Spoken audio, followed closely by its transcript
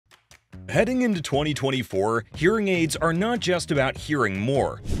Heading into 2024, hearing aids are not just about hearing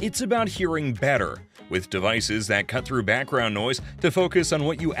more, it's about hearing better, with devices that cut through background noise to focus on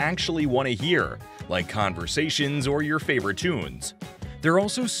what you actually want to hear, like conversations or your favorite tunes. They're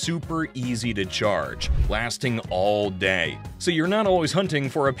also super easy to charge, lasting all day, so you're not always hunting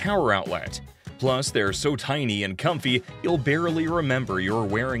for a power outlet. Plus, they're so tiny and comfy, you'll barely remember you're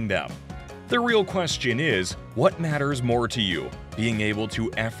wearing them. The real question is, what matters more to you? Being able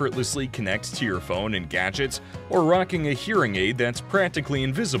to effortlessly connect to your phone and gadgets, or rocking a hearing aid that's practically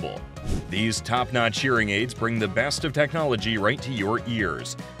invisible? These top-notch hearing aids bring the best of technology right to your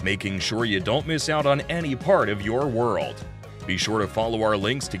ears, making sure you don't miss out on any part of your world. Be sure to follow our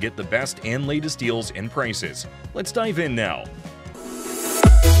links to get the best and latest deals and prices. Let's dive in now.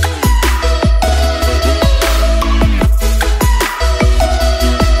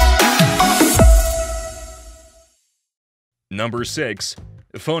 Number 6.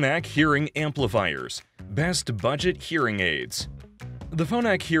 Phonak Hearing Amplifiers. Best Budget Hearing Aids. The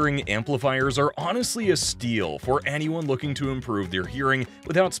Phonak Hearing Amplifiers are honestly a steal for anyone looking to improve their hearing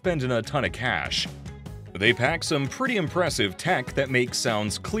without spending a ton of cash. They pack some pretty impressive tech that makes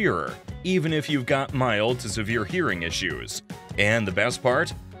sounds clearer, even if you've got mild to severe hearing issues. And the best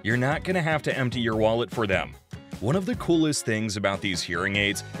part? You're not going to have to empty your wallet for them. One of the coolest things about these hearing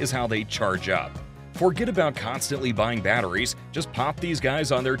aids is how they charge up. Forget about constantly buying batteries, just pop these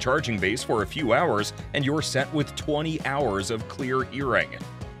guys on their charging base for a few hours and you're set with 20 hours of clear hearing.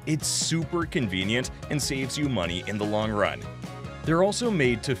 It's super convenient and saves you money in the long run. They're also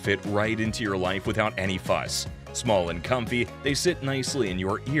made to fit right into your life without any fuss. Small and comfy, they sit nicely in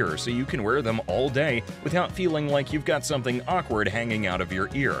your ear so you can wear them all day without feeling like you've got something awkward hanging out of your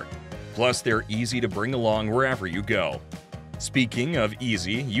ear. Plus, they're easy to bring along wherever you go. Speaking of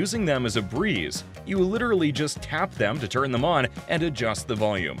easy, using them is a breeze. You literally just tap them to turn them on and adjust the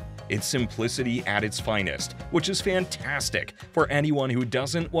volume. It's simplicity at its finest, which is fantastic for anyone who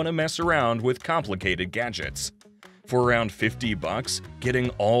doesn't want to mess around with complicated gadgets. For around $50, getting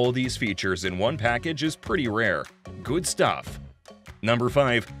all these features in one package is pretty rare. Good stuff. Number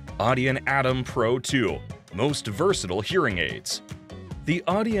 5. Audien ATOM PRO 2. Most versatile hearing aids. The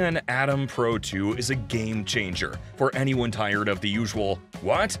Audien ATOM PRO 2 is a game changer for anyone tired of the usual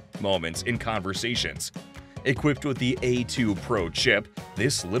 "what?" moments in conversations. Equipped with the A2 Pro chip,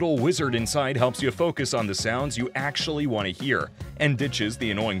 this little wizard inside helps you focus on the sounds you actually want to hear and ditches the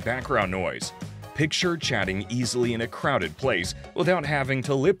annoying background noise. Picture chatting easily in a crowded place without having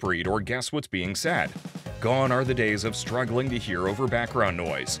to lip read or guess what's being said. Gone are the days of struggling to hear over background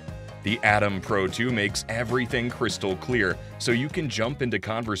noise. The ATOM PRO 2 makes everything crystal clear, so you can jump into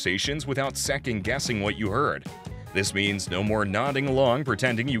conversations without second-guessing what you heard. This means no more nodding along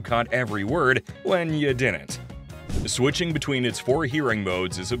pretending you caught every word when you didn't. Switching between its 4 hearing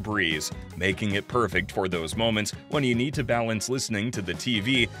modes is a breeze, making it perfect for those moments when you need to balance listening to the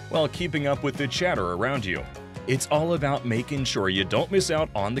TV while keeping up with the chatter around you. It's all about making sure you don't miss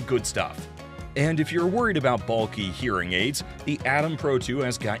out on the good stuff. And if you're worried about bulky hearing aids, the ATOM PRO 2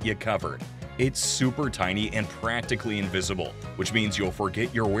 has got you covered. It's super tiny and practically invisible, which means you'll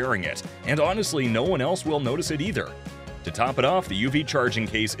forget you're wearing it, and honestly, no one else will notice it either. To top it off, the UV charging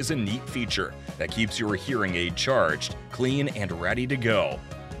case is a neat feature that keeps your hearing aid charged, clean, and ready to go.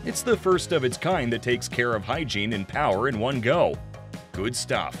 It's the first of its kind that takes care of hygiene and power in one go. Good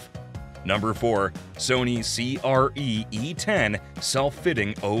stuff. Number 4. Sony CRE-E10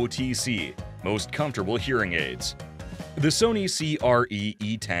 Self-Fitting OTC. Most comfortable hearing aids. The Sony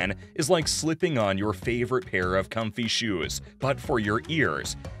CRE-E10 is like slipping on your favorite pair of comfy shoes, but for your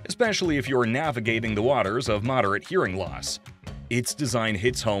ears, especially if you're navigating the waters of moderate hearing loss. Its design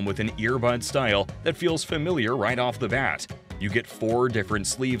hits home with an earbud style that feels familiar right off the bat. You get 4 different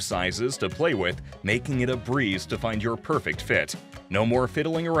sleeve sizes to play with, making it a breeze to find your perfect fit. No more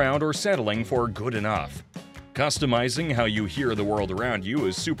fiddling around or settling for good enough. Customizing how you hear the world around you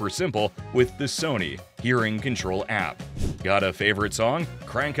is super simple with the Sony Hearing Control app. Got a favorite song?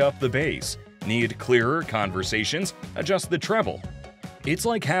 Crank up the bass. Need clearer conversations? Adjust the treble. It's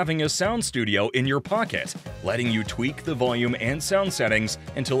like having a sound studio in your pocket, letting you tweak the volume and sound settings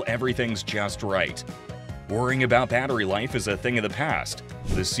until everything's just right. Worrying about battery life is a thing of the past.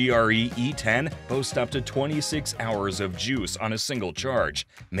 The CRE-E10 boasts up to 26 hours of juice on a single charge,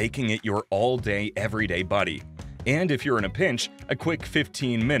 making it your all-day, everyday buddy. And if you're in a pinch, a quick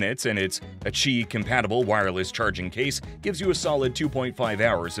 15 minutes and its Qi-compatible wireless charging case gives you a solid 2.5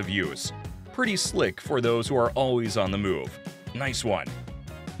 hours of use. Pretty slick for those who are always on the move. Nice one.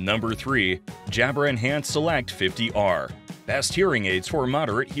 Number 3. Jabra Enhance Select 50R. Best hearing aids for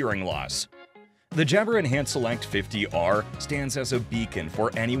moderate hearing loss. The Jabra Enhance Select 50R stands as a beacon for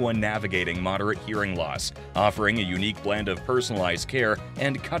anyone navigating moderate hearing loss, offering a unique blend of personalized care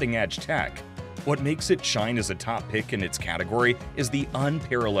and cutting-edge tech. What makes it shine as a top pick in its category is the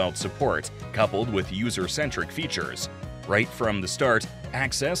unparalleled support, coupled with user-centric features. Right from the start,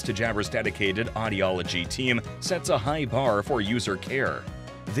 access to Jabra's dedicated audiology team sets a high bar for user care.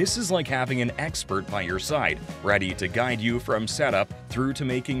 This is like having an expert by your side, ready to guide you from setup through to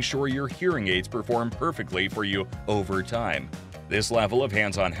making sure your hearing aids perform perfectly for you over time. This level of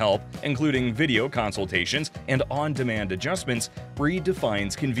hands-on help, including video consultations and on-demand adjustments,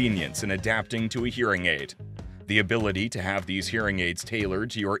 redefines convenience in adapting to a hearing aid. The ability to have these hearing aids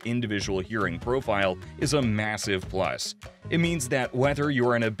tailored to your individual hearing profile is a massive plus. It means that whether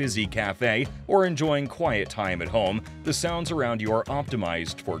you're in a busy cafe or enjoying quiet time at home, the sounds around you are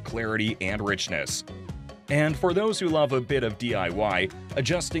optimized for clarity and richness. And for those who love a bit of DIY,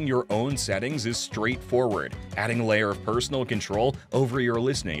 adjusting your own settings is straightforward, adding a layer of personal control over your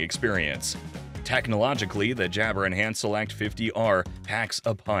listening experience. Technologically, the Jabra Enhance Select 50R packs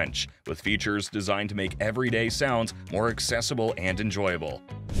a punch, with features designed to make everyday sounds more accessible and enjoyable.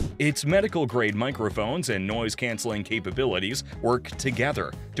 Its medical-grade microphones and noise-canceling capabilities work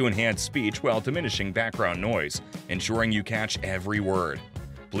together to enhance speech while diminishing background noise, ensuring you catch every word.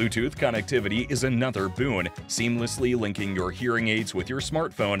 Bluetooth connectivity is another boon, seamlessly linking your hearing aids with your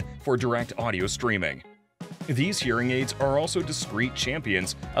smartphone for direct audio streaming. These hearing aids are also discreet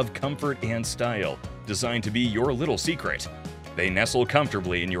champions of comfort and style, designed to be your little secret. They nestle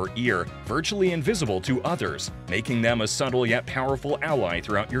comfortably in your ear, virtually invisible to others, making them a subtle yet powerful ally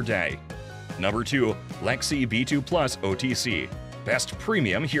throughout your day. Number 2. Lexie B2 Plus OTC – Best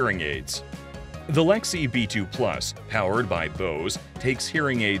Premium Hearing Aids. The Lexie B2 Plus, powered by Bose, takes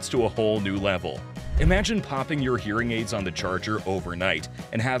hearing aids to a whole new level. Imagine popping your hearing aids on the charger overnight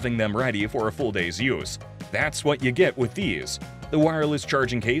and having them ready for a full day's use. That's what you get with these. The wireless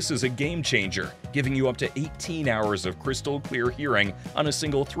charging case is a game changer, giving you up to 18 hours of crystal clear hearing on a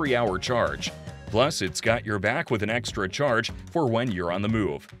single 3-hour charge. Plus, it's got your back with an extra charge for when you're on the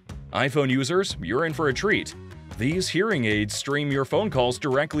move. iPhone users, you're in for a treat. These hearing aids stream your phone calls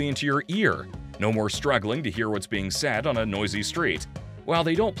directly into your ear. No more struggling to hear what's being said on a noisy street. While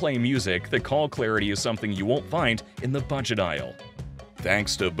they don't play music, the call clarity is something you won't find in the budget aisle.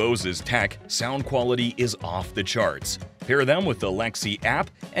 Thanks to Bose's tech, sound quality is off the charts. Pair them with the Lexie app,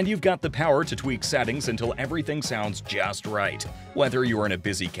 and you've got the power to tweak settings until everything sounds just right, whether you're in a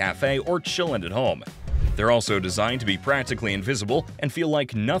busy cafe or chilling at home. They're also designed to be practically invisible and feel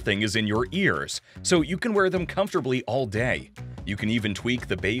like nothing is in your ears, so you can wear them comfortably all day. You can even tweak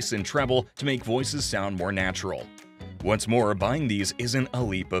the bass and treble to make voices sound more natural. What's more, buying these isn't a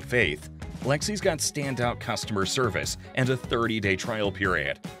leap of faith. Lexie's got standout customer service and a 30-day trial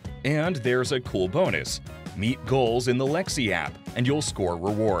period. And there's a cool bonus. Meet goals in the Lexie app, and you'll score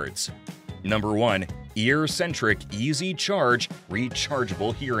rewards. Number 1. EarCentric EasyCharge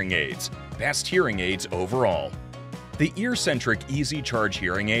Rechargeable Hearing Aids. Best hearing aids overall. The EarCentric EasyCharge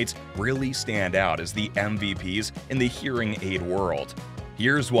hearing aids really stand out as the MVPs in the hearing aid world.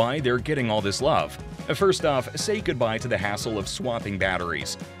 Here's why they're getting all this love. First off, say goodbye to the hassle of swapping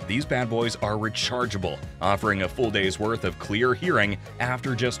batteries. These bad boys are rechargeable, offering a full day's worth of clear hearing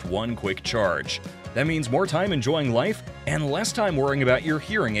after just one quick charge. That means more time enjoying life and less time worrying about your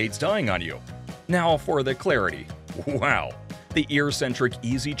hearing aids dying on you. Now for the clarity. Wow! The EarCentric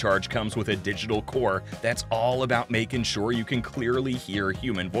EasyCharge comes with a digital core that's all about making sure you can clearly hear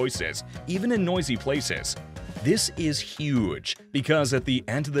human voices, even in noisy places. This is huge, because at the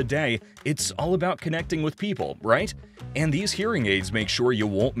end of the day, it's all about connecting with people, right? And these hearing aids make sure you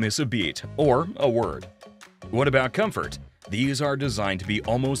won't miss a beat or a word. What about comfort? These are designed to be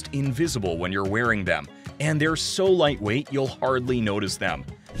almost invisible when you're wearing them, and they're so lightweight you'll hardly notice them.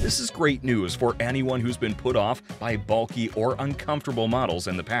 This is great news for anyone who's been put off by bulky or uncomfortable models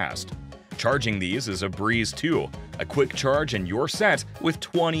in the past. Charging these is a breeze too. A quick charge and you're set with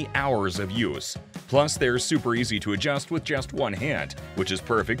 20 hours of use. Plus, they're super easy to adjust with just one hand, which is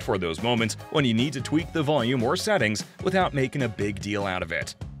perfect for those moments when you need to tweak the volume or settings without making a big deal out of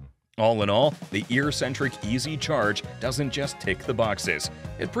it. All in all, the EarCentric EasyCharge doesn't just tick the boxes.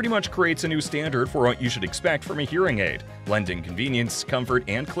 It pretty much creates a new standard for what you should expect from a hearing aid, blending convenience, comfort,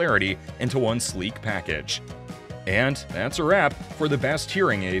 and clarity into one sleek package. And that's a wrap for the best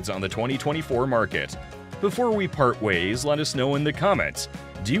hearing aids on the 2024 market. Before we part ways, let us know in the comments.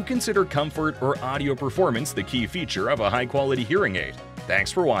 Do you consider comfort or audio performance the key feature of a high-quality hearing aid?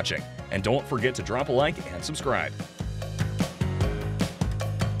 Thanks for watching, and don't forget to drop a like and subscribe.